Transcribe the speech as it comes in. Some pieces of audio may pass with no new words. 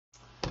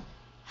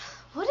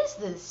is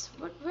this?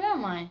 Where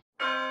am I?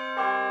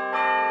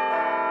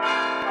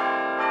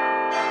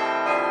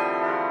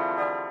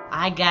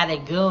 I got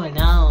it going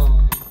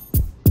on.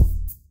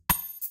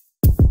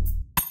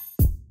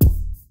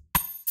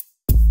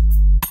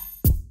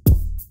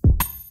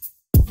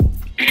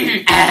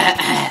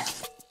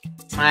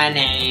 My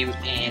name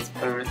is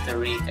Puerto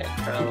Rico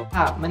Crow.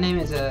 My name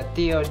is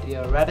Theo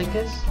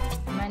Dioradicus.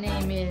 My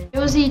name is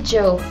Josie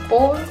Joe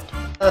Ford.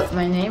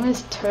 My name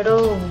is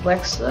Turtle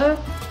Wexler.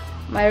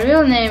 My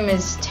real name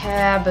is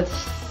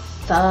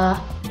Tabitha.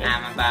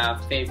 I'm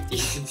about 50.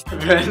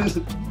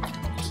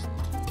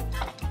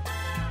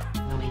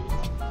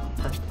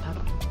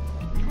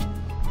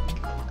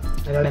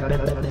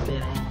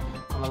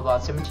 I'm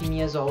about 17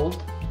 years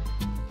old.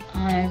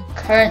 I'm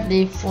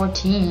currently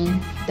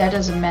 14. That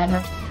doesn't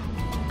matter.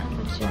 I'm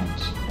a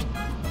judge.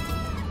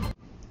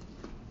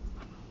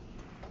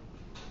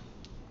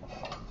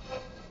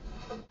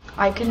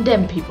 I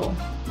condemn people,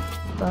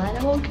 but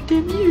I won't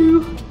condemn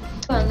you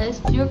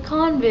unless you're a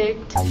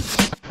convict.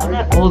 I'm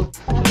not old.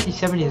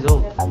 57 years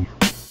old.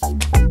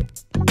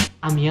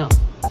 I'm young.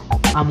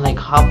 I'm like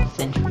half a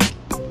century.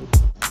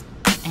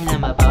 And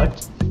I'm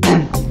about...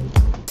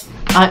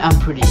 I'm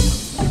pretty young.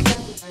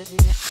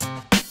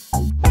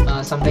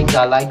 Some things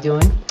I like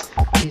doing.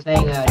 He's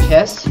playing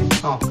chess.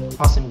 Oh,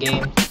 awesome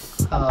game.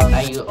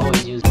 I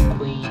always use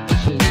queen,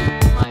 queen,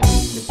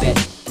 the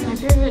best. My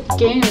favorite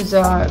games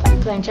are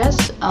playing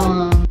chess.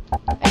 I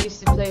used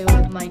to play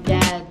with my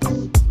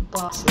dad's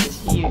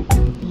bosses. He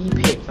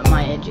paid for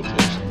my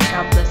education.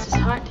 God bless his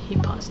heart, he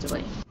passed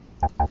away.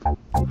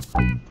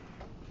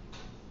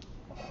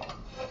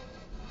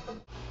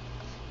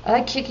 I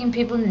like kicking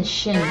people in the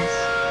shins.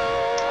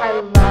 I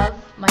love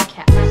my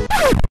cats.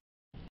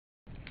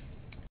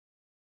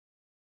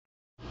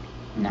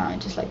 No, I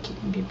just like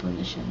kicking people in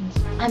the shins.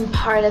 I'm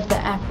part of the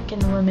African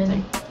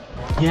women.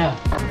 Yeah.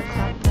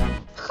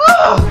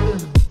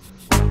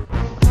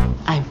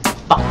 I'm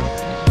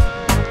fucked.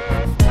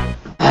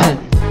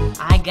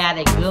 I got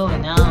it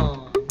going on.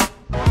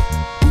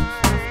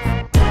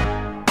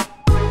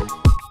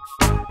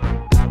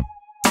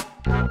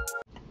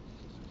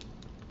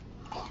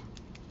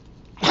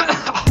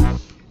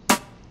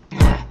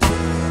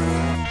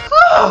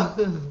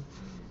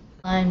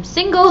 I'm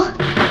single.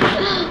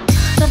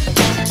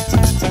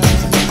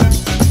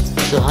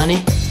 So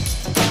honey,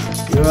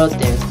 you're out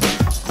there,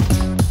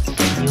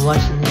 you're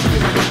watching this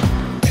video,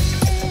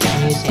 and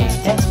you're saying,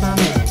 that's my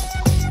man.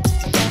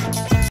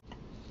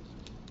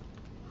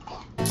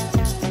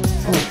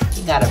 Oh,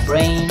 he got a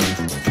brain,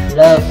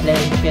 love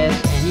playing chess,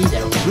 and he's a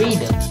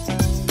reader.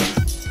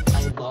 I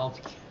love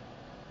you.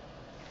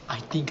 I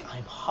think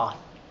I'm hot.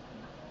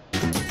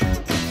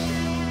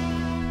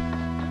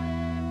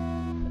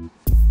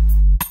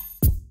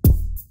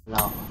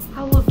 No.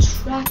 I will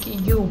track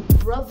you,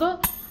 brother.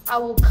 I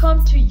will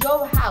come to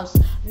your house,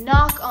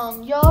 knock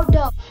on your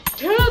door.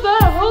 Tear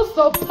the house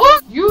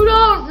apart. You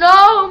don't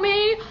know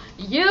me.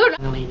 You don't.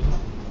 Ladies,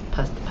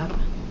 pass the pepper.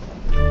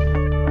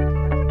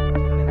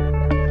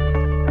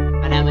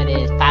 My number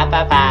is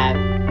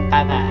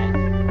 555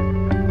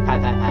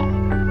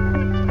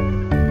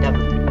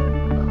 Double.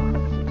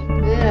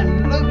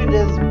 Man, look at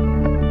this.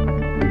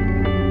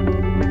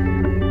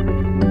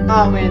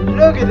 Oh man,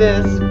 look at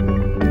this.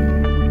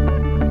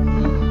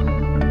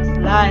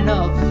 Line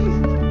up.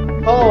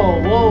 Oh,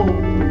 whoa.